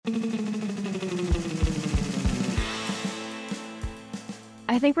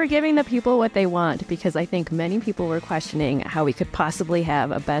I think we're giving the people what they want because I think many people were questioning how we could possibly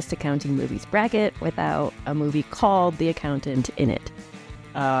have a Best Accounting Movies bracket without a movie called The Accountant in it.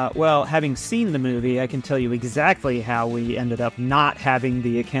 Well, having seen the movie, I can tell you exactly how we ended up not having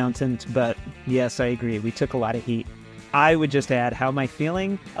The Accountant, but yes, I agree, we took a lot of heat. I would just add, how am I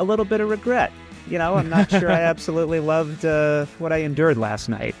feeling? A little bit of regret. You know, I'm not sure I absolutely loved what I endured last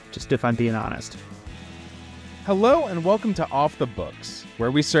night, just if I'm being honest. Hello and welcome to Off the Books, where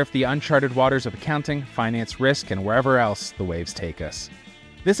we surf the uncharted waters of accounting, finance, risk, and wherever else the waves take us.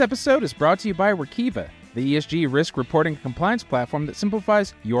 This episode is brought to you by Workiva, the ESG risk reporting and compliance platform that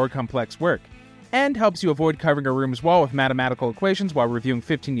simplifies your complex work and helps you avoid covering a room's wall with mathematical equations while reviewing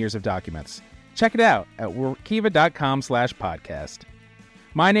 15 years of documents. Check it out at workiva.com/podcast.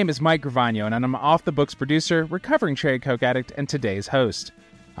 My name is Mike Gravano, and I'm an Off the Books producer, recovering cherry coke addict, and today's host.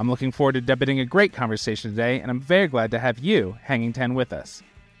 I'm looking forward to debating a great conversation today, and I'm very glad to have you hanging 10 with us.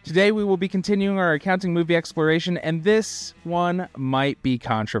 Today we will be continuing our accounting movie exploration, and this one might be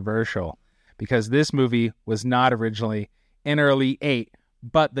controversial, because this movie was not originally in early 8,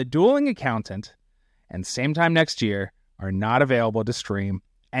 but The Dueling Accountant and Same Time Next Year are not available to stream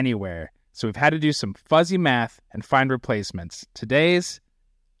anywhere. So we've had to do some fuzzy math and find replacements. Today's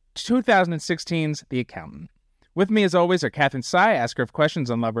 2016's The Accountant. With me, as always, are Catherine Tsai, asker of questions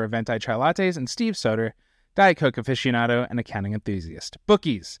on lover of anti-chai lattes, and Steve Soder, Diet Coke aficionado and accounting enthusiast.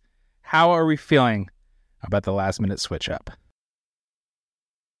 Bookies, how are we feeling about the last-minute switch-up?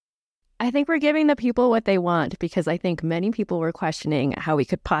 I think we're giving the people what they want because I think many people were questioning how we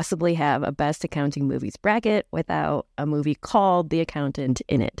could possibly have a Best Accounting Movies bracket without a movie called The Accountant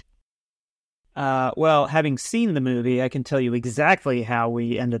in it. Well, having seen the movie, I can tell you exactly how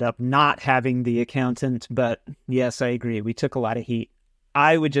we ended up not having The Accountant, but yes, I agree, we took a lot of heat.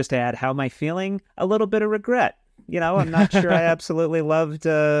 I would just add, how am I feeling? A little bit of regret. You know, I'm not sure I absolutely loved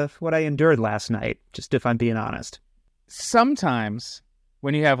what I endured last night, just if I'm being honest. Sometimes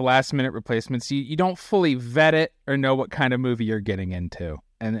when you have last-minute replacements, you don't fully vet it or know what kind of movie you're getting into.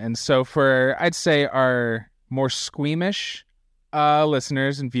 And so for, I'd say, our more squeamish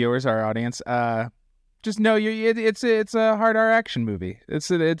listeners and viewers, our audience, just know it's a hard R action movie. It's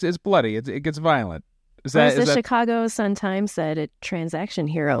bloody. It gets violent. Chicago Sun-Times said a transaction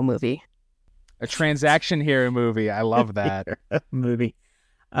hero movie. A transaction hero movie. I love that movie.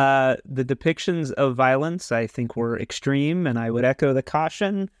 The depictions of violence, I think, were extreme, and I would echo the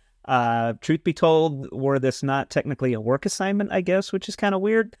caution. Truth be told, were this not technically a work assignment, I guess, which is kind of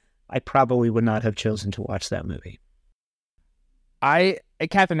weird, I probably would not have chosen to watch that movie.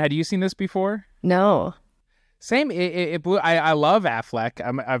 Catherine, had you seen this before? No. Same. It blew. I love Affleck.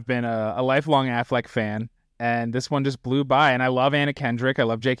 I've been a lifelong Affleck fan, and this one just blew by. And I love Anna Kendrick. I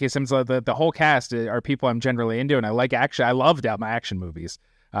love J.K. Simmons. The whole cast are people I'm generally into, and I like action. I loved my action movies.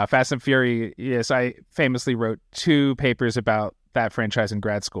 Fast and Fury. Yes, I famously wrote 2 papers about that franchise in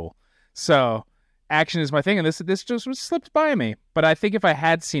grad school. So action is my thing, and this just was slipped by me. But I think if I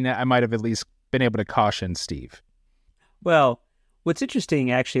had seen it, I might have at least been able to caution Steve. Well, what's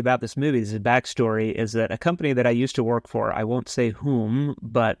interesting, actually, about this movie, this backstory, is that a company that I used to work for, I won't say whom,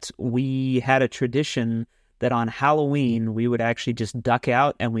 but we had a tradition that on Halloween, we would actually just duck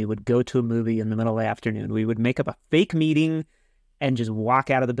out and we would go to a movie in the middle of the afternoon. We would make up a fake meeting and just walk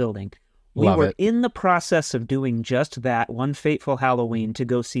out of the building. We were in the process of doing just that one fateful Halloween to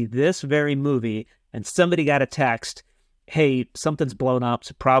go see this very movie, and somebody got a text, hey, something's blown up,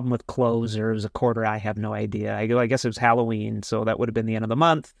 it's a problem with clothes, or it was a quarter, I have no idea. I guess it was Halloween, so that would have been the end of the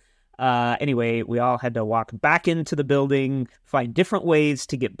month. Anyway, we all had to walk back into the building, find different ways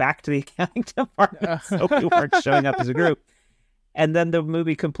to get back to the accounting department, so we weren't showing up as a group. And then the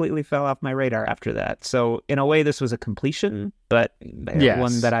movie completely fell off my radar after that. So in a way, this was a completion, but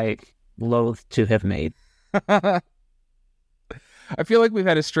one that I loathe to have made. I feel like we've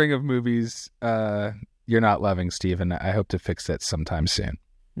had a string of movies you're not loving, Steve, and I hope to fix that sometime soon.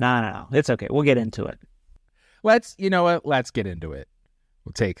 No. It's okay. We'll get into it. Let's get into it.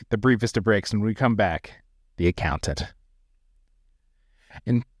 We'll take the briefest of breaks, and when we come back, The Accountant.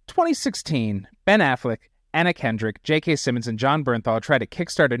 In 2016, Ben Affleck, Anna Kendrick, J.K. Simmons, and Jon Bernthal tried to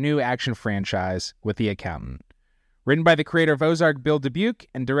kickstart a new action franchise with The Accountant. Written by the creator of Ozark, Bill Dubuque,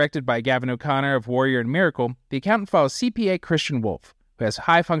 and directed by Gavin O'Connor of Warrior and Miracle, The Accountant follows CPA Christian Wolf, who has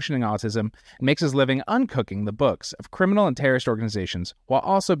high-functioning autism and makes his living uncooking the books of criminal and terrorist organizations while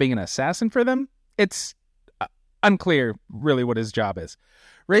also being an assassin for them. It's unclear, really, what his job is.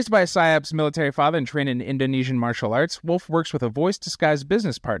 Raised by a PSYOP's military father and trained in Indonesian martial arts, Wolf works with a voice-disguised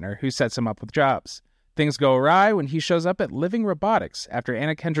business partner who sets him up with jobs. Things go awry when he shows up at Living Robotics after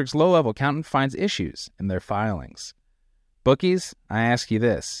Anna Kendrick's low-level accountant finds issues in their filings. Bookies, I ask you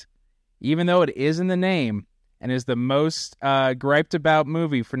this. Even though it is in the name and is the most griped about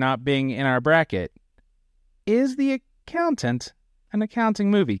movie for not being in our bracket, is The Accountant an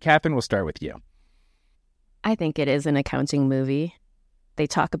accounting movie? Catherine, we'll start with you. I think it is an accounting movie. They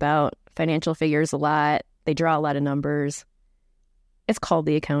talk about financial figures a lot. They draw a lot of numbers. It's called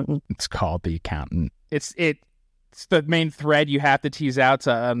The Accountant. It's called The Accountant. It's the main thread you have to tease out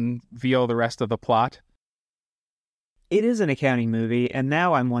to unveil the rest of the plot. It is an accounting movie, and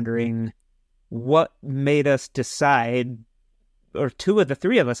now I'm wondering what made us decide, or two of the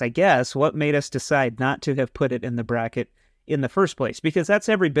three of us, I guess, what made us decide not to have put it in the bracket in the first place? Because that's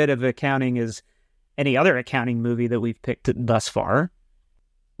every bit of accounting as any other accounting movie that we've picked thus far.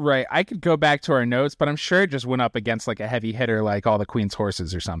 Right. I could go back to our notes, but I'm sure it just went up against like a heavy hitter like All the Queen's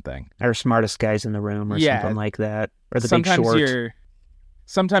Horses or something. Or Smartest Guys in the Room or something like that. Or The Big Short.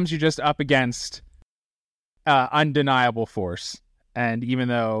 Sometimes you're just up against undeniable force. And even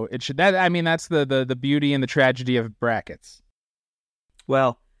though it should... that's the beauty and the tragedy of brackets.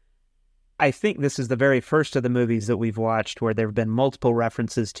 Well, I think this is the very first of the movies that we've watched where there have been multiple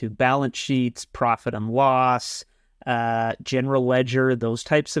references to balance sheets, profit and loss, general ledger, those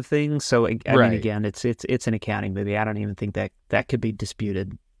types of things. So I mean, again, it's an accounting movie. I don't even think that could be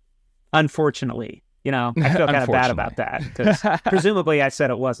disputed. Unfortunately, I feel kind of bad about that because presumably I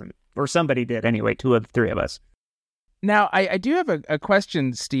said it wasn't, or somebody did anyway. Two of the three of us. Now, I do have a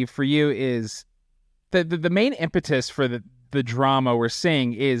question, Steve, for you. Is the main impetus for the drama we're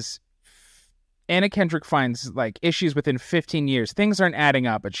seeing is Anna Kendrick finds like issues within 15 years. Things aren't adding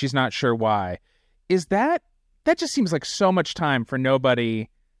up, but she's not sure why. Is that just seems like so much time for nobody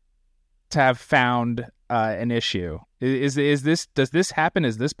to have found an issue? Does this happen?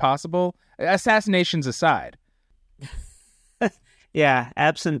 Is this possible? Assassinations aside. Yeah,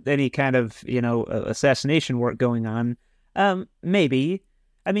 absent any kind of, assassination work going on, maybe.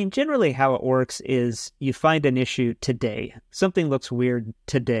 I mean, generally how it works is you find an issue today. Something looks weird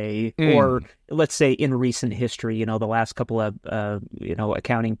today, or let's say in recent history, the last couple of,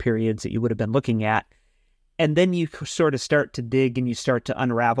 accounting periods that you would have been looking at. And then you sort of start to dig and you start to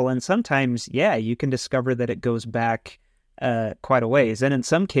unravel. And sometimes, you can discover that it goes back quite a ways. And in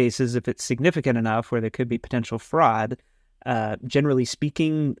some cases, if it's significant enough where there could be potential fraud, generally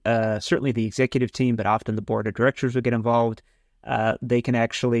speaking, certainly the executive team, but often the board of directors would get involved. They can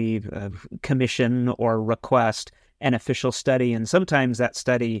actually commission or request an official study. And sometimes that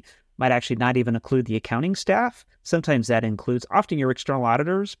study might actually not even include the accounting staff. Sometimes that includes often your external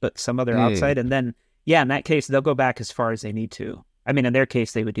auditors, but some other outside. And then, in that case, they'll go back as far as they need to. I mean, in their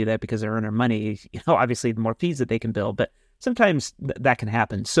case, they would do that because they're earning money, obviously the more fees that they can bill, but sometimes that can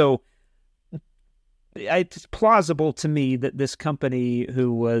happen. So it's plausible to me that this company,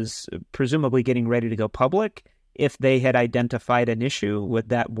 who was presumably getting ready to go public, if they had identified an issue, would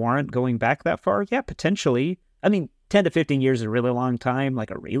that warrant going back that far? Yeah, potentially. I mean, 10 to 15 years is a really long time,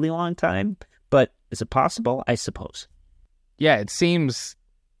 like a really long time, but is it possible? I suppose. Yeah, it seems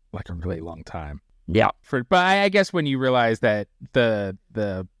like a really long time. Yeah. But I guess when you realize that the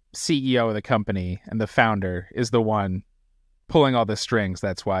CEO of the company and the founder is the one pulling all the strings,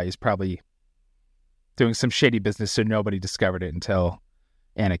 that's why he's probably doing some shady business so nobody discovered it until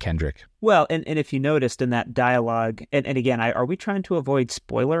Anna Kendrick. Well, and if you noticed in that dialogue, and again, are we trying to avoid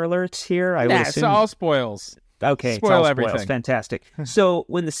spoiler alerts here? I would assume... it's all spoils. Okay, spoil it's all everything. Spoils. Fantastic. So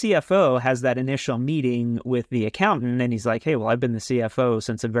when the CFO has that initial meeting with the accountant, and he's like, "Hey, well, I've been the CFO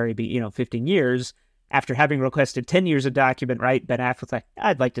since the very 15 years." After having requested 10 years of document, right? Ben Affleck's like,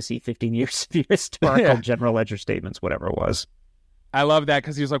 "I'd like to see 15 years of your historical general ledger statements," whatever it was. I love that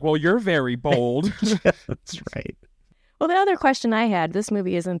because he was like, "Well, you're very bold." That's right. Well, the other question I had, this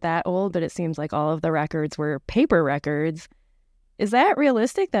movie isn't that old, but it seems like all of the records were paper records. Is that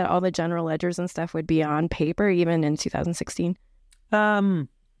realistic that all the general ledgers and stuff would be on paper even in 2016? Well,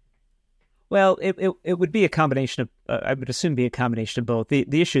 it would be a combination of, I would assume be a combination of both.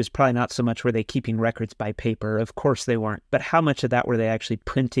 The issue is probably not so much were they keeping records by paper. Of course they weren't. But how much of that were they actually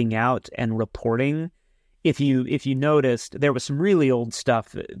printing out and reporting? If you noticed, there was some really old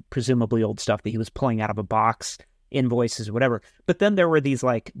stuff, presumably old stuff that he was pulling out of a box, invoices, whatever. But then there were these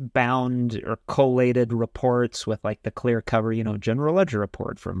like bound or collated reports with like the clear cover, general ledger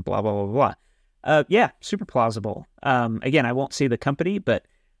report from blah, blah, blah, blah. Yeah, super plausible. Again, I won't say the company, but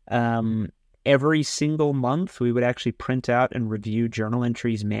every single month we would actually print out and review journal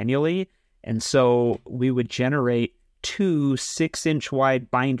entries manually. And so we would generate 2 6-inch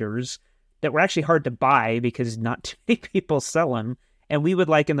wide binders that were actually hard to buy because not too many people sell them. And we would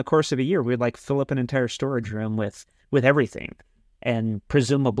in the course of a year, we'd fill up an entire storage room with everything. And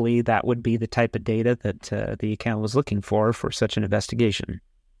presumably that would be the type of data that the account was looking for such an investigation.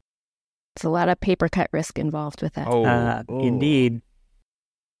 It's a lot of paper cut risk involved with that. Indeed.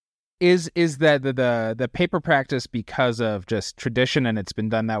 Is that the paper practice because of just tradition and it's been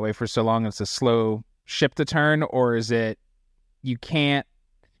done that way for so long, it's a slow ship to turn, or is it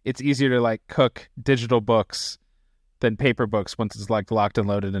it's easier to cook digital books than paper books once it's locked and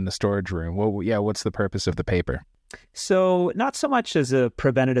loaded in the storage room? What's the purpose of the paper? So not so much as a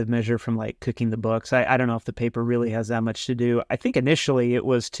preventative measure from cooking the books. I don't know if the paper really has that much to do. I think initially it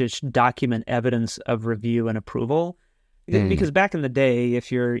was to document evidence of review and approval. Because back in the day,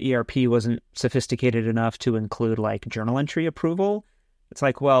 if your ERP wasn't sophisticated enough to include journal entry approval, it's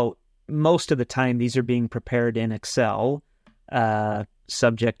well, most of the time these are being prepared in Excel,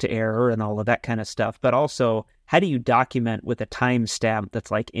 subject to error and all of that kind of stuff. But also, how do you document with a timestamp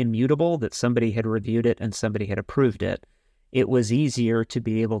that's immutable, that somebody had reviewed it and somebody had approved it? It was easier to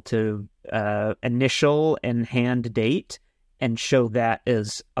be able to initial and hand date and show that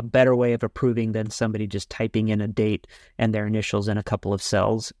as a better way of approving than somebody just typing in a date and their initials in a couple of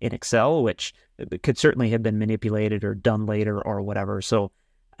cells in Excel, which could certainly have been manipulated or done later or whatever. So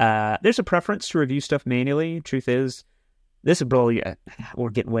there's a preference to review stuff manually. Truth is, this is probably, we're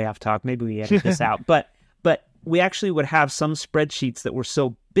getting way off topic. Maybe we edit this out. But we actually would have some spreadsheets that were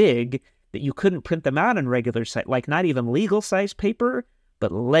so big that you couldn't print them out in regular size, not even legal size paper,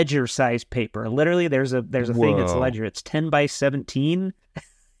 but ledger size paper. Literally, there's a thing that's ledger. It's 10 by 17.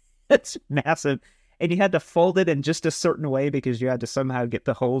 It's massive. And you had to fold it in just a certain way because you had to somehow get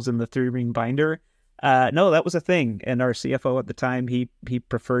the holes in the 3-ring binder. No, that was a thing. And our CFO at the time, he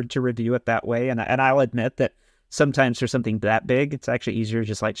preferred to review it that way. And I'll admit that sometimes for something that big, it's actually easier to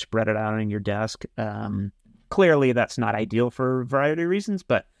just spread it out on your desk. Clearly, that's not ideal for a variety of reasons,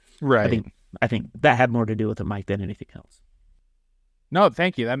 but right. I think that had more to do with it, Mike, than anything else. No,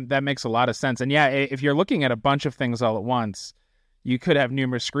 thank you. That makes a lot of sense. And yeah, if you're looking at a bunch of things all at once, you could have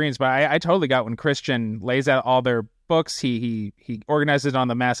numerous screens. But I totally got when Christian lays out all their books, he organizes it on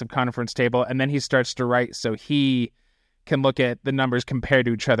the massive conference table, and then he starts to write so he can look at the numbers compared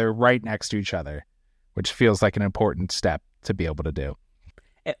to each other right next to each other, which feels like an important step to be able to do.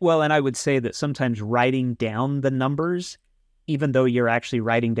 Well, and I would say that sometimes writing down the numbers, even though you're actually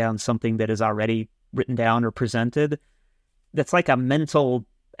writing down something that is already written down or presented, that's a mental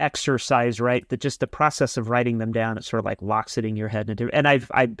exercise, right? That just the process of writing them down, it sort of locks it in your head. And I've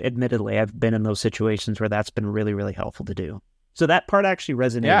admittedly, I've been in those situations where that's been really, really helpful to do. So that part actually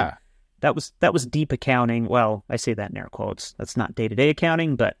resonated. Yeah. That was deep accounting. Well, I say that in air quotes. That's not day-to-day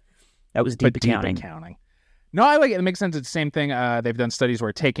accounting, but that was deep accounting. No, I like it. It makes sense. It's the same thing. They've done studies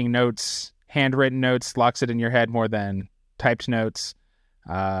where taking notes, handwritten notes, locks it in your head more than typed notes.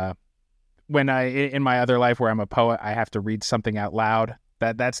 When in my other life where I'm a poet, I have to read something out loud.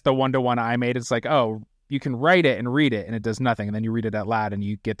 That's the one-to-one I made. It's you can write it and read it and it does nothing. And then you read it out loud and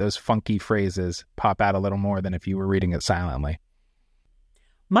you get those funky phrases pop out a little more than if you were reading it silently.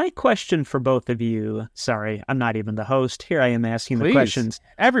 My question for both of you, sorry, I'm not even the host. Here I am asking the questions.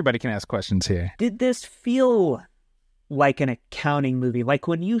 Everybody can ask questions here. Did this feel like an accounting movie?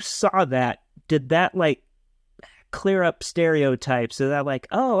 When you saw that, did that clear up stereotypes? So that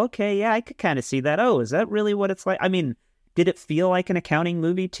oh, okay, yeah, I could kind of see that. Oh, is that really what it's like? I mean, did it feel like an accounting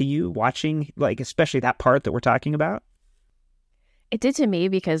movie to you watching, especially that part that we're talking about? It did to me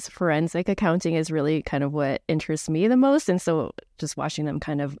because forensic accounting is really kind of what interests me the most. And so just watching them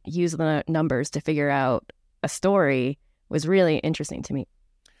kind of use the numbers to figure out a story was really interesting to me.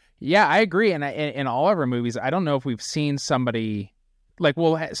 Yeah, I agree. And in all of our movies, I don't know if we've seen somebody,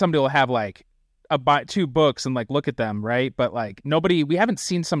 somebody will have 2 books and look at them, right? But we haven't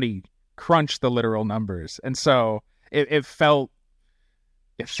seen somebody crunch the literal numbers. And so it felt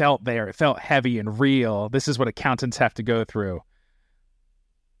there. It felt heavy and real. This is what accountants have to go through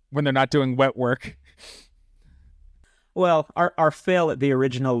when they're not doing wet work. Well, our fail at the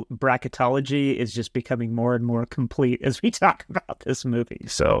original bracketology is just becoming more and more complete as we talk about this movie.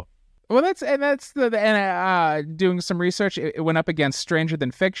 So, well, that's doing some research. It went up against Stranger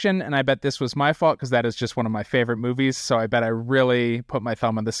Than Fiction, and I bet this was my fault because that is just one of my favorite movies. So I bet I really put my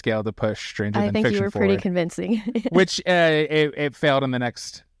thumb on the scale to push Stranger Than Fiction forward. I think you were pretty convincing. Which it failed in the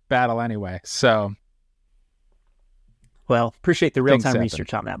next battle anyway. So. Well, appreciate the real-time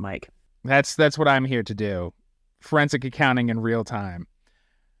research on that, Mike. That's what I'm here to do. Forensic accounting in real time.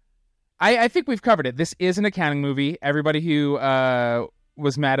 I think we've covered it. This is an accounting movie. Everybody who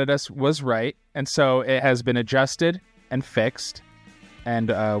was mad at us was right. And so it has been adjusted and fixed. And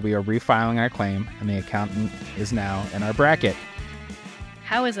we are refiling our claim. And the accountant is now in our bracket.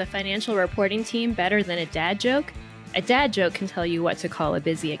 How is a financial reporting team better than a dad joke? A dad joke can tell you what to call a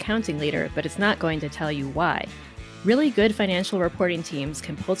busy accounting leader, but it's not going to tell you why. Really good financial reporting teams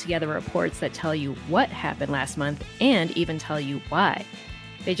can pull together reports that tell you what happened last month and even tell you why.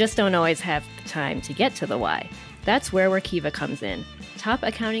 They just don't always have the time to get to the why. That's where Workiva comes in. Top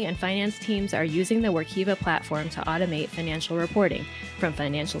accounting and finance teams are using the Workiva platform to automate financial reporting, from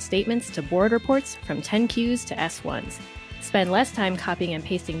financial statements to board reports, from 10Qs to S1s. Spend less time copying and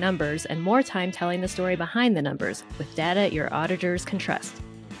pasting numbers and more time telling the story behind the numbers with data your auditors can trust.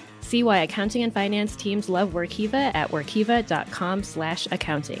 See why accounting and finance teams love Workiva at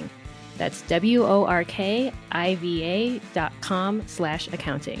workiva.com/accounting. That's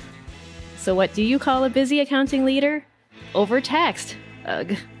WORKIVA.com/accounting. So what do you call a busy accounting leader? Overtaxed.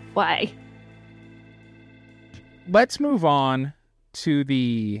 Ugh. Why? Let's move on to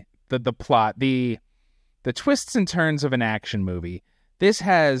the plot, the twists and turns of an action movie. This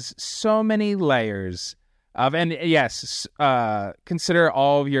has so many layers of, and yes, consider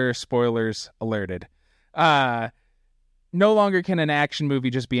all of your spoilers alerted. No longer can an action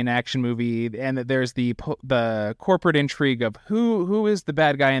movie just be an action movie, and there's the corporate intrigue of who is the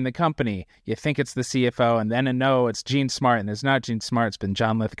bad guy in the company. You think it's the CFO, and then no, it's Gene Smart, and it's not Gene Smart. It's been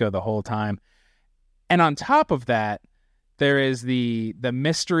John Lithgow the whole time. And on top of that, there is the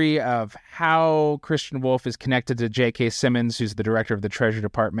mystery of how Christian Wolff is connected to J.K. Simmons, who's the director of the Treasury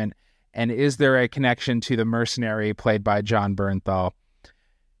Department, and is there a connection to the mercenary played by Jon Bernthal?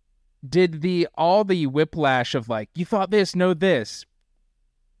 Did all the whiplash of like, you thought this, no this,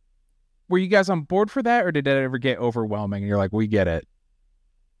 were you guys on board for that, or did that ever get overwhelming and you're like, we get it?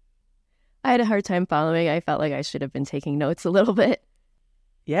 I had a hard time following. I felt like I should have been taking notes a little bit.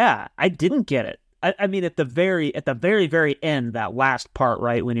 Yeah, I didn't get it. I mean, at the very end, that last part,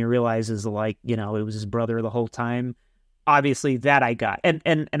 right, when he realizes, like, you know, it was his brother the whole time, obviously that I got. And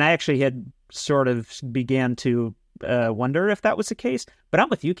I actually had sort of began to wonder if that was the case. But I'm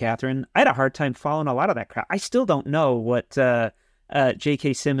with you, Catherine. I had a hard time following a lot of that crap. I still don't know what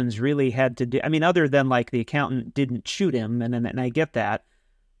J.K. Simmons really had to do. I mean, other than, like, the accountant didn't shoot him, and I get that.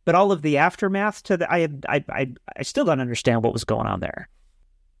 But all of the aftermath to the, I still don't understand what was going on there.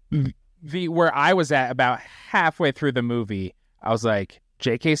 Where I was at about halfway through the movie, I was like,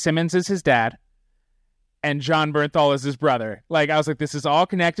 J.K. Simmons is his dad, and Jon Bernthal is his brother. Like, I was like, this is all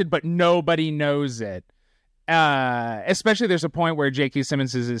connected, but nobody knows it. Especially there's a point where J.K.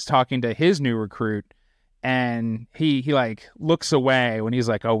 Simmons is talking to his new recruit, and he like looks away when he's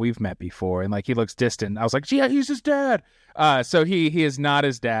like, oh, we've met before, and like he looks distant. I was like, yeah, he's his dad. So he is not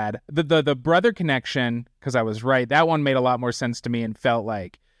his dad. The brother connection, because I was right, that one made a lot more sense to me and felt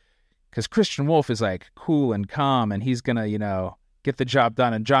like, because Christian Wolff is like cool and calm, and he's gonna, you know, get the job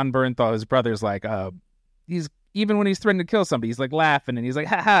done. And Jon Bernthal, his brother's like, he's, even when he's threatening to kill somebody, he's like laughing, and he's like,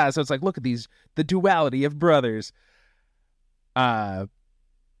 ha ha. So it's like, look at the duality of brothers.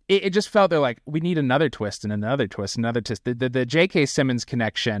 It just felt they're like, we need another twist and another twist, another twist. The J.K. Simmons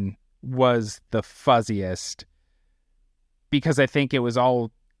connection was the fuzziest, because I think it was all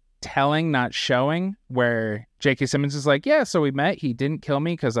telling, not showing, where J.K. Simmons is like, yeah, so we met, he didn't kill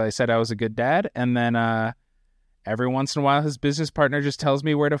me because I said I was a good dad, and then every once in a while his business partner just tells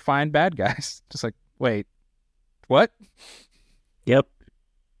me where to find bad guys. Just like, wait, what? Yep.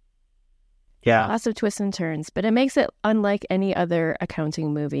 Yeah. Lots of twists and turns, but it makes it unlike any other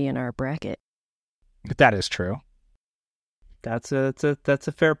accounting movie in our bracket. That is true. That's a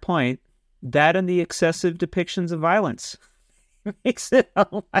fair point. That and the excessive depictions of violence makes it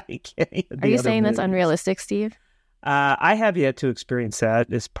unlike any of the Are you other saying movies. that's unrealistic, Steve? I have yet to experience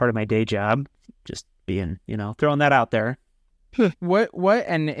that as part of my day job. Just being, throwing that out there. What,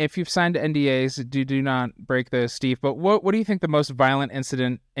 and if you've signed NDAs, do not break those, Steve, but what do you think the most violent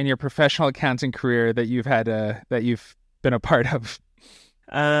incident in your professional accounting career that you've had, that you've been a part of?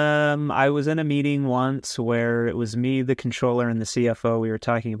 I was in a meeting once where it was me, the controller, and the CFO. We were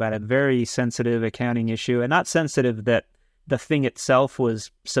talking about a very sensitive accounting issue, and not sensitive that the thing itself was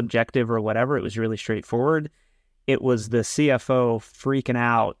subjective or whatever. It was really straightforward. It was the CFO freaking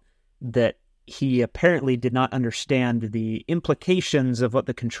out that he apparently did not understand the implications of what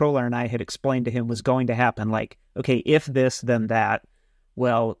the controller and I had explained to him was going to happen. Like, okay, if this, then that.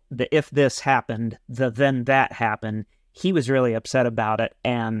 Well, the if this happened, the then that happened. He was really upset about it,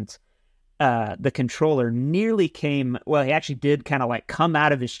 and the controller nearly came, well, he actually did kind of like come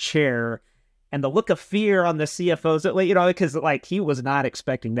out of his chair, and the look of fear on the CFO's, because like he was not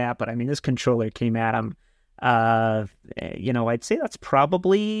expecting that, but I mean, this controller came at him. I'd say that's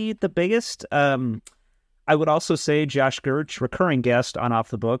probably the biggest. I would also say Josh Gertsch, recurring guest on Off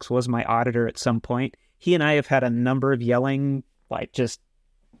the Books, was my auditor at some point. He and I have had a number of yelling, like just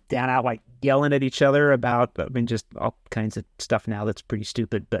down out like yelling at each other about, I mean, just all kinds of stuff now that's pretty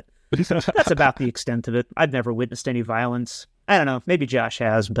stupid, but that's about the extent of it. I've never witnessed any violence. I don't know. Maybe Josh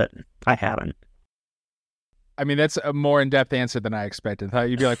has, but I haven't. I mean, that's a more in-depth answer than I expected. I thought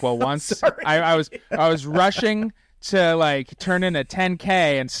you'd be like, well, once I was rushing to like turn in a 10K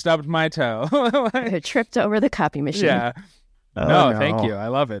and stubbed my toe. I tripped over the copy machine. Yeah. Oh, no, thank you. I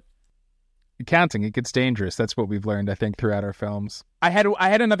love it. Accounting, it gets dangerous. That's what we've learned, I think, throughout our films. I had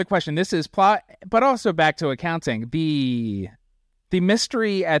another question. This is plot, but also back to accounting. The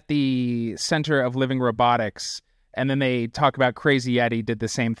mystery at the Center of Living Robotics, and then they talk about Crazy Eddie did the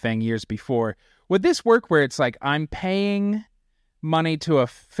same thing years before. Would this work where it's like I'm paying money to a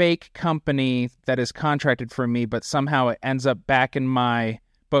fake company that is contracted for me, but somehow it ends up back in my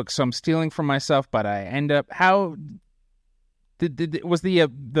book, so I'm stealing from myself, but I end up... How... was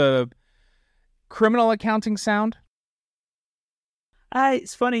the criminal accounting sound?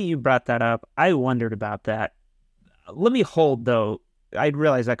 It's funny you brought that up. I wondered about that. Let me hold, though. I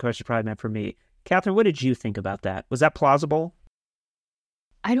realize that question probably meant for me. Catherine, what did you think about that? Was that plausible?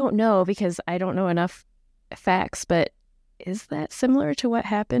 I don't know because I don't know enough facts, but is that similar to what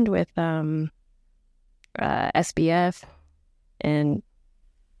happened with SBF? And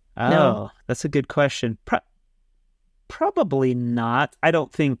no? That's a good question. Probably not. I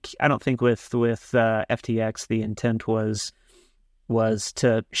don't think with FTX the intent was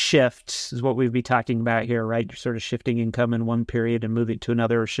to shift, is what we'd be talking about here, right? You're sort of shifting income in one period and moving to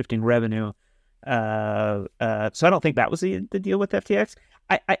another, or shifting revenue. So I don't think that was the deal with FTX.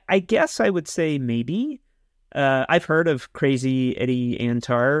 I guess I would say maybe. I've heard of Crazy Eddie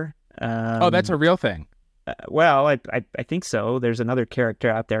Antar. That's a real thing. Well, I think so. There's another character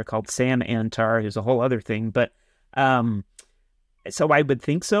out there called Sam Antar, who's a whole other thing. But so I would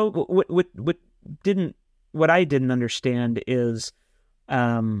think so. What I didn't understand is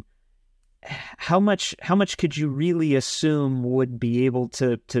how much could you really assume would be able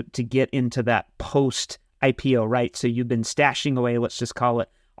to get into that post IPO, right? So you've been stashing away, let's just call it,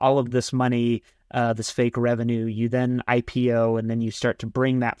 all of this money, this fake revenue. You then IPO, and then you start to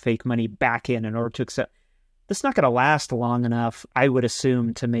bring that fake money back in order to accept. That's not going to last long enough, I would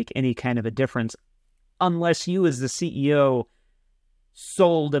assume, to make any kind of a difference, unless you as the CEO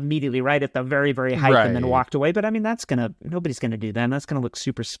sold immediately right at the very, very height, right, and then walked away. But I mean, nobody's going to do that. And that's going to look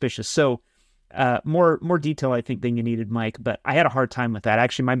super suspicious. So more detail, I think, than you needed, Mike. But I had a hard time with that.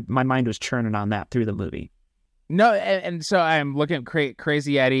 Actually, my mind was churning on that through the movie. No, and so I'm looking at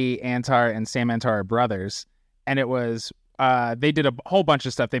Crazy Eddie Antar and Sam Antar are brothers. And it was, they did a whole bunch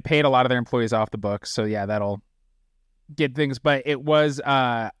of stuff. They paid a lot of their employees off the books. So yeah, that'll get things. But it was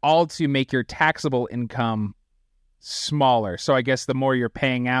all to make your taxable income smaller. So I guess the more you're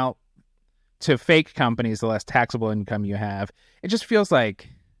paying out to fake companies, the less taxable income you have. It just feels like,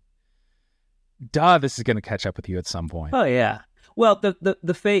 this is going to catch up with you at some point. Oh yeah. Well,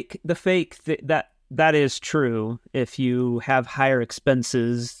 the fake that is true. If you have higher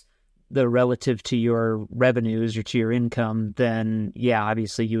expenses, relative to your revenues or to your income, then yeah,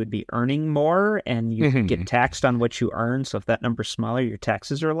 obviously you would be earning more, and you get taxed on what you earn. So if that number's smaller, your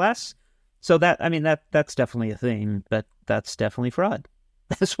taxes are less. So that's definitely a thing, but that's definitely fraud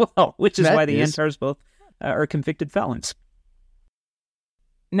as well, which is why the Antars both are convicted felons.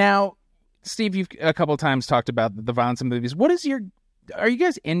 Now, Steve, you've a couple of times talked about the violence in movies. Are you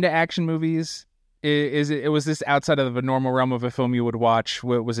guys into action movies? Was this outside of the normal realm of a film you would watch?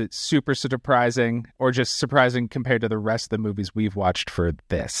 Was it super surprising, or just surprising compared to the rest of the movies we've watched for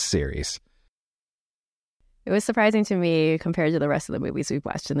this series? It was surprising to me compared to the rest of the movies we've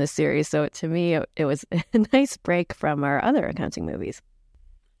watched in this series. So to me, it was a nice break from our other accounting movies.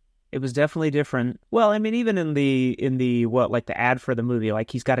 It was definitely different. Well, I mean, even in the the ad for the movie, like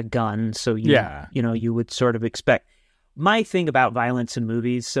he's got a gun, so you would sort of expect. My thing about violence in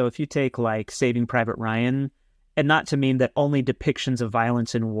movies, so if you take like Saving Private Ryan, and not to mean that only depictions of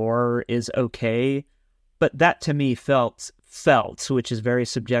violence in war is okay, but that to me felt, which is very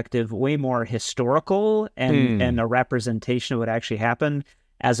subjective, way more historical and a representation of what actually happened,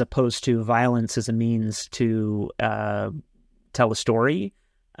 as opposed to violence as a means to tell a story.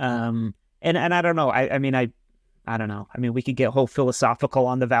 And I don't know. I don't know. I mean, we could get whole philosophical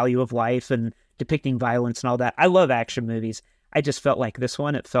on the value of life and depicting violence and all that. I love action movies. I just felt like this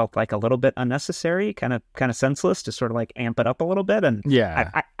one, it felt like a little bit unnecessary, kind of senseless, to sort of like amp it up a little bit. And yeah,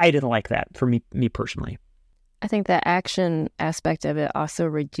 I didn't like that for me personally. I think the action aspect of it also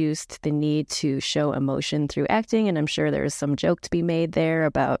reduced the need to show emotion through acting. And I'm sure there's some joke to be made there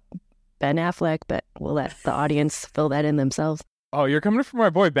about Ben Affleck, but we'll let the audience fill that in themselves. Oh, you're coming from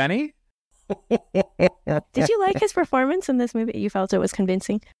our boy Benny? Did you like his performance in this movie? You felt it was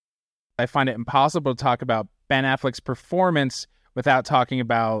convincing? I find it impossible to talk about Ben Affleck's performance without talking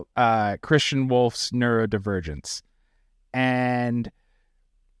about Christian Wolf's neurodivergence. And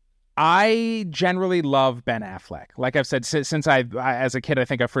I generally love Ben Affleck. Like I've said, since I as a kid, I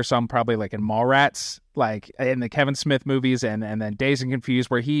think I first saw him probably like in Mallrats, like in the Kevin Smith movies, and then Dazed and Confused,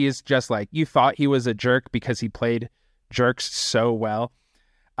 where he is just like, you thought he was a jerk because he played jerks so well.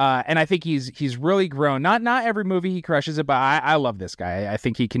 And I think he's really grown. Not every movie he crushes it, but I love this guy. I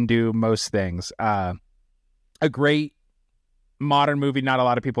think he can do most things. A great modern movie not a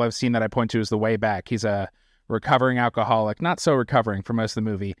lot of people have seen that I point to is The Way Back. He's a recovering alcoholic, not so recovering for most of the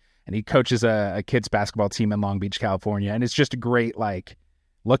movie, and he coaches a kids basketball team in Long Beach, California, and it's just a great, like,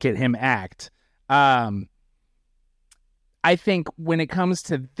 look at him act. I think when it comes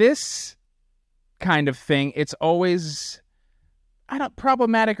to this kind of thing, it's always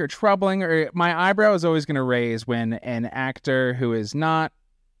problematic or troubling, or my eyebrow is always going to raise when an actor who is not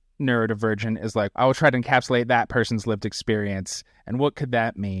neurodivergent is like, I will try to encapsulate that person's lived experience, and what could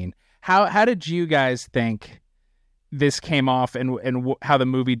that mean? How did you guys think this came off, and how the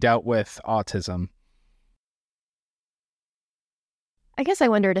movie dealt with autism? I guess I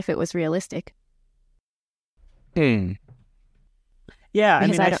wondered if it was realistic. Yeah,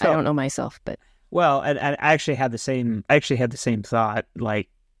 because I don't know myself, but well, I actually had the same. I actually had the same thought. Like,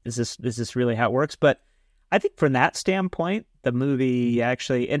 is this really how it works? But I think from that standpoint, the movie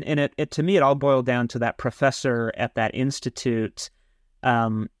actually, and it to me, it all boiled down to that professor at that institute,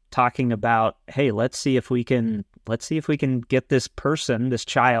 talking about, hey, let's see if we can get this person, this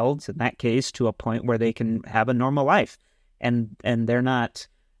child, in that case, to a point where they can have a normal life, and they're not.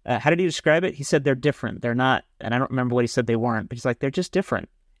 How did he describe it? He said they're different. They're not, and I don't remember what he said they weren't, but he's like, they're just different.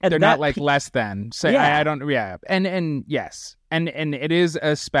 And they're not like less than. So yeah. I don't. Yeah, and yes, and it is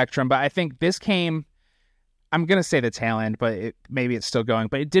a spectrum. But I think this came. I'm gonna say the tail end, but maybe it's still going.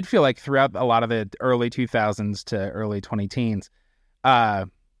 But it did feel like throughout a lot of the early 2000s to early 2010s.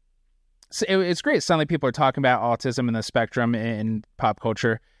 So it's great. Suddenly people are talking about autism and the spectrum in pop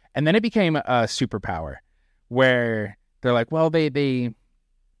culture, and then it became a superpower, where they're like, well, they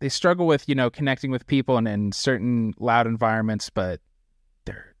struggle with connecting with people in certain loud environments, but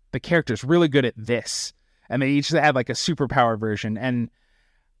the character's really good at this, and they each had like a superpower version, and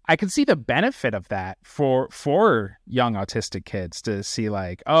I can see the benefit of that for young autistic kids to see,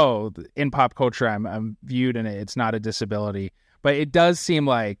 like, oh, in pop culture I'm viewed and it's not a disability. But it does seem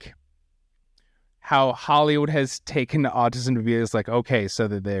like how Hollywood has taken autism to be is like, okay, so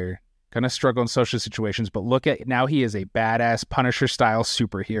that they're gonna struggle in social situations, but look at now, he is a badass Punisher style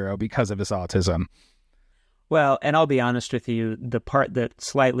superhero because of his autism. Well, and I'll be honest with you, the part that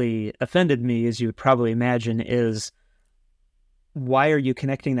slightly offended me, as you would probably imagine, is why are you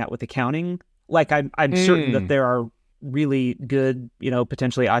connecting that with accounting? Like, I'm certain that there are really good,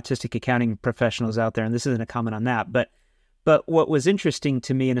 potentially autistic accounting professionals out there, and this isn't a comment on that, but what was interesting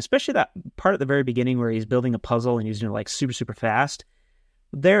to me, and especially that part at the very beginning where he's building a puzzle and he's doing it like super, super fast,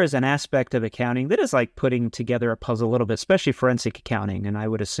 there is an aspect of accounting that is like putting together a puzzle a little bit, especially forensic accounting. And I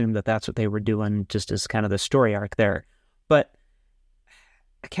would assume that that's what they were doing just as kind of the story arc there. But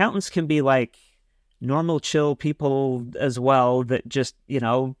accountants can be like normal, chill people as well that just,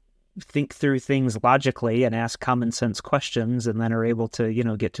 think through things logically and ask common sense questions and then are able to,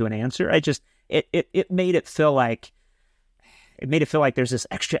 get to an answer. It made it feel like there's this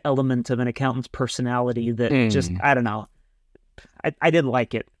extra element of an accountant's personality that just, I don't know. I didn't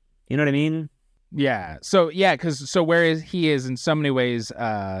like it. You know what I mean? Yeah. So whereas he is in so many ways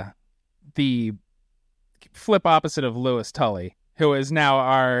the flip opposite of Louis Tully, who is now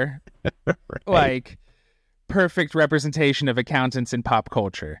our right. like perfect representation of accountants in pop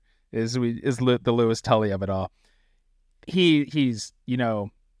culture, is the Louis Tully of it all. He's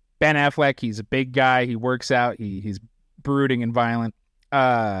Ben Affleck. He's a big guy. He works out. He's brooding and violent.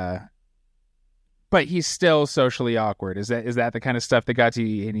 But he's still socially awkward. Is that the kind of stuff that got to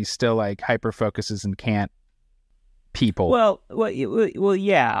you? And he's still like hyper focuses and can't people. Well,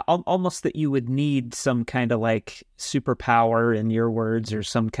 yeah. Almost that you would need some kind of like superpower, in your words, or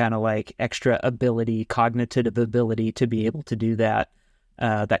some kind of like extra ability, cognitive ability to be able to do that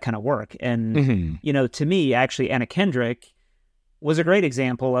kind of work. And to me, actually, Anna Kendrick was a great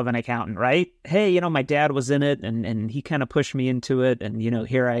example of an accountant, right? Hey, my dad was in it and he kind of pushed me into it, and,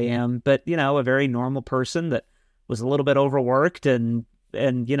 here I am. But, a very normal person that was a little bit overworked and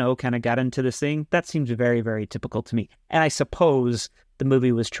kind of got into this thing. That seems very, very typical to me. And I suppose the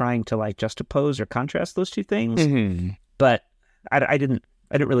movie was trying to like juxtapose or contrast those two things. But I didn't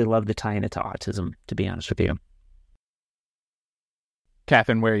really love the tie-in it to autism, to be honest with you.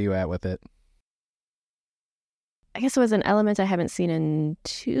 Catherine, where are you at with it? I guess it was an element I haven't seen in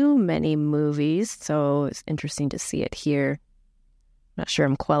too many movies, so it's interesting to see it here. Not sure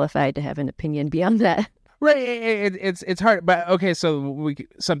I'm qualified to have an opinion beyond that. Right, it's hard, but okay. So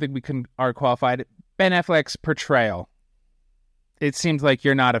something we are qualified. Ben Affleck's portrayal. It seems like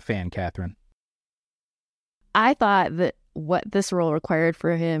you're not a fan, Catherine. I thought that what this role required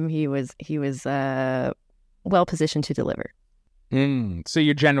for him, he was well positioned to deliver. So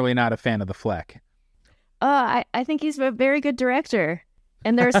you're generally not a fan of the Fleck. I think he's a very good director,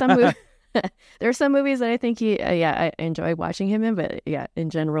 and there are some there are some movies that I think I enjoy watching him in, but yeah, in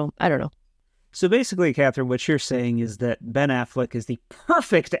general, I don't know. So basically, Catherine, what you're saying is that Ben Affleck is the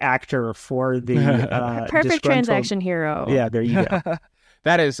perfect actor for the perfect transaction hero. Yeah, there you go.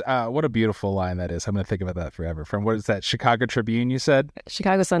 That is, what a beautiful line that is. I'm going to think about that forever. From, what is that, Chicago Tribune, you said?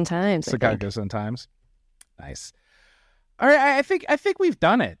 Chicago Sun-Times. Chicago Sun-Times. Nice. All right, I think we've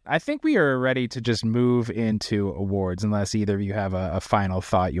done it. I think we are ready to just move into awards, unless either of you have a final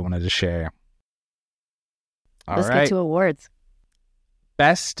thought you wanted to share. Let's get to awards.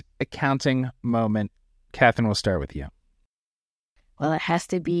 Best accounting moment. Catherine, we'll start with you. Well, it has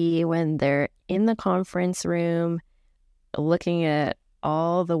to be when they're in the conference room looking at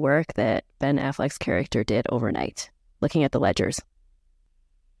all the work that Ben Affleck's character did overnight, looking at the ledgers.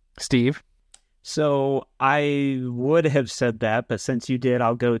 Steve? So I would have said that, but since you did,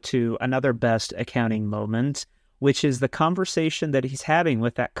 I'll go to another best accounting moment, which is the conversation that he's having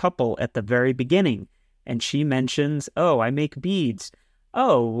with that couple at the very beginning. And she mentions, oh, I make beads.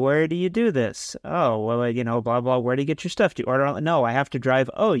 Oh, where do you do this? Oh, well, blah, blah, where do you get your stuff? Do you order? No, I have to drive.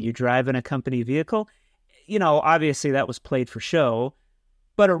 Oh, you drive in a company vehicle? Obviously that was played for show,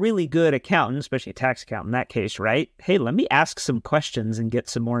 but a really good accountant, especially a tax accountant in that case, right? Hey, let me ask some questions and get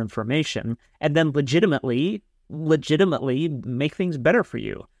some more information, and then legitimately make things better for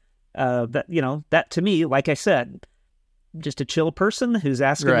you. That to me, like I said, just a chill person who's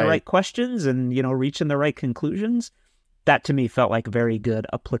asking the right questions and, reaching the right conclusions. That to me felt like a very good,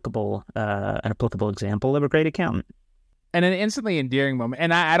 applicable example of a great accountant. And an instantly endearing moment.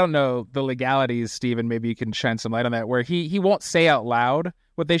 And I don't know the legalities, Stephen, maybe you can shine some light on that, where he won't say out loud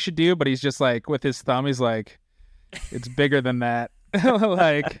what they should do, but he's just like, with his thumb, he's like, it's bigger than that.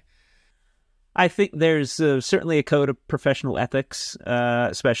 Like, I think there's certainly a code of professional ethics,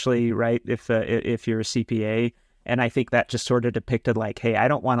 especially, right, if you're a CPA. And I think that just sort of depicted like, hey, I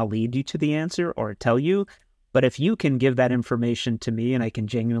don't want to lead you to the answer or tell you, but if you can give that information to me and I can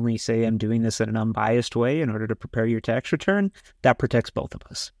genuinely say I'm doing this in an unbiased way in order to prepare your tax return, that protects both of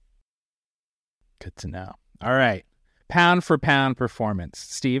us. Good to know. All right. Pound for pound performance.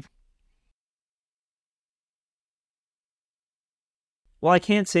 Steve? Well, I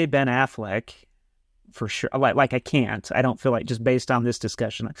can't say Ben Affleck for sure. Like I can't. I don't feel like, just based on this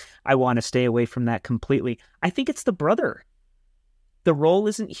discussion, I want to stay away from that completely. I think it's the brother. The role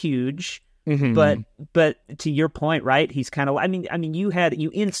isn't huge. Mm-hmm. But to your point, right? He's kind of, I mean,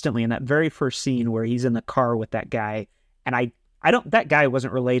 you instantly in that very first scene where he's in the car with that guy, and that guy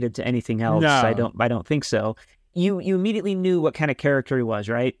wasn't related to anything else. No. I don't think so. You immediately knew what kind of character he was,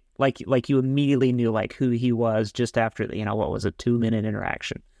 right? Like you immediately knew like who he was just after the, what was a 2-minute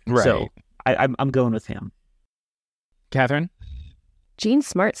interaction. Right. So I'm going with him. Catherine? Jean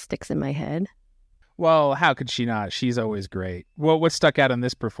Smart sticks in my head. Well, how could she not? She's always great. Well, what stuck out in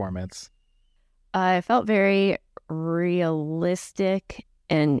this performance? I felt very realistic,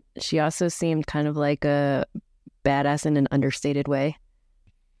 and she also seemed kind of like a badass in an understated way.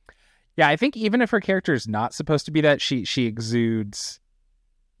 Yeah, I think even if her character is not supposed to be that, she exudes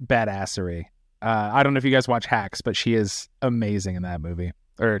badassery. I don't know if you guys watch Hacks, but she is amazing in that movie.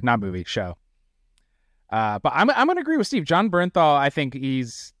 Or not movie, show. But I'm going to agree with Steve. Jon Bernthal, I think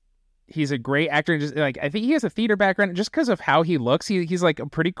he's a great actor. Just like, I think he has a theater background just because of how he looks. He's like a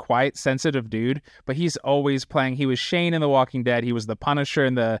pretty quiet, sensitive dude, but he's always playing. He was Shane in The Walking Dead. He was the Punisher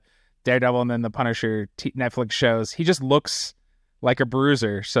in the Daredevil and then the Punisher Netflix shows. He just looks like a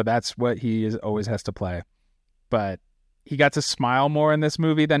bruiser, so that's what he always has to play. But he got to smile more in this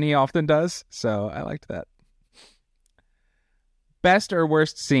movie than he often does, so I liked that. Best or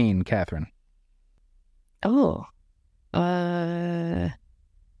worst scene, Catherine? Oh,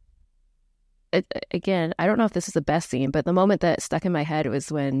 again, I don't know if this is the best scene, but the moment that stuck in my head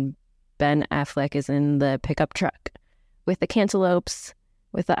was when Ben Affleck is in the pickup truck with the cantaloupes,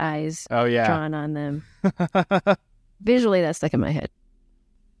 with the eyes drawn on them. Visually, that stuck in my head.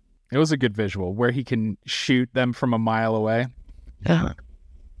 It was a good visual where he can shoot them from a mile away.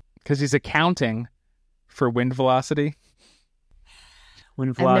 Because he's accounting for wind velocity.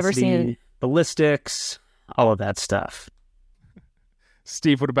 Wind velocity, ballistics, all of that stuff.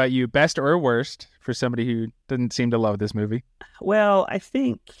 Steve, what about you? Best or worst for somebody who didn't seem to love this movie? Well, I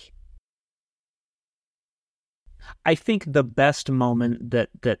think the best moment that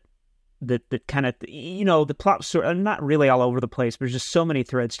kind of, the plot story, not really all over the place, but there's just so many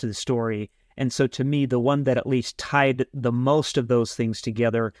threads to the story. And so to me, the one that at least tied the most of those things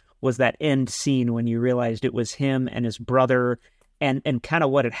together was that end scene when you realized it was him and his brother and kind of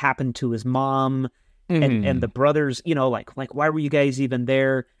what had happened to his mom and the brothers, like why were you guys even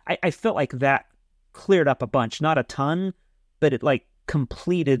there? I felt like that cleared up a bunch, not a ton, but it like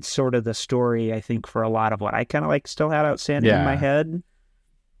completed sort of the story, I think, for a lot of what I kind of like still had outstanding in my head.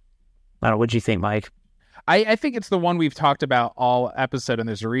 I don't know. What'd you think, Mike? I think it's the one we've talked about all episode, and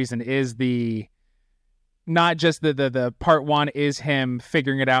there's a reason, is the not just the part one is him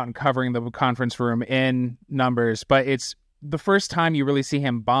figuring it out and covering the conference room in Numbers, but it's the first time you really see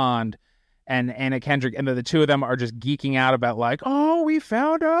him bond and Anna Kendrick, and the two of them are just geeking out about like, oh, we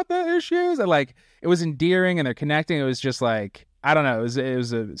found out the issues. And like, it was endearing and they're connecting. It was just like, I don't know. It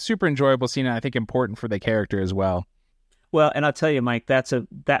was a super enjoyable scene, and I think important for the character as well. Well, and I'll tell you, Mike, that's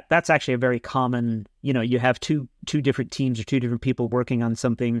actually a very common, you have two different teams or two different people working on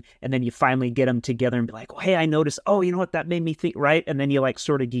something, and then you finally get them together and be like, well, hey, I noticed, oh, you know what, that made me think, right? And then you like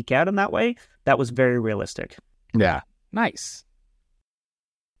sort of geek out in that way. That was very realistic. Yeah. Nice.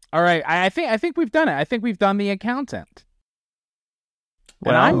 All right. I think we've done it. I think we've done The Accountant.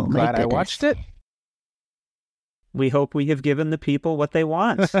 Well, and I'm glad I watched it. We hope we have given the people what they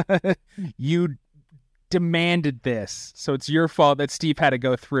want. You demanded this, so it's your fault that Steve had to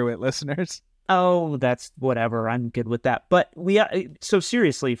go through it, listeners. Oh, that's whatever. I'm good with that. But so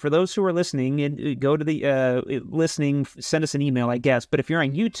seriously, for those who are listening, go to the listening, send us an email, I guess. But if you're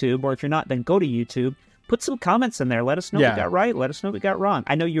on YouTube, or if you're not, then go to YouTube. Put some comments in there. Let us know what we got right. Let us know what we got wrong.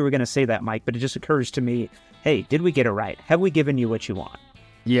 I know you were going to say that, Mike, but it just occurs to me, hey, did we get it right? Have we given you what you want?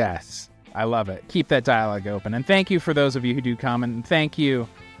 Yes. I love it. Keep that dialogue open. And thank you for those of you who do comment. And thank you,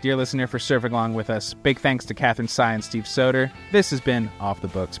 dear listener, for surfing along with us. Big thanks to Catherine Sy and Steve Soder. This has been Off the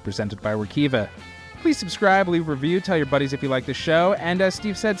Books, presented by Workiva. Please subscribe, leave a review, tell your buddies if you like the show, and as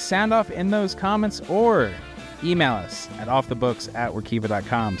Steve said, sound off in those comments or email us at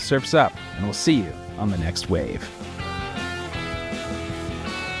offthebooks@workiva.com. Surf's up, and we'll see you on the next wave.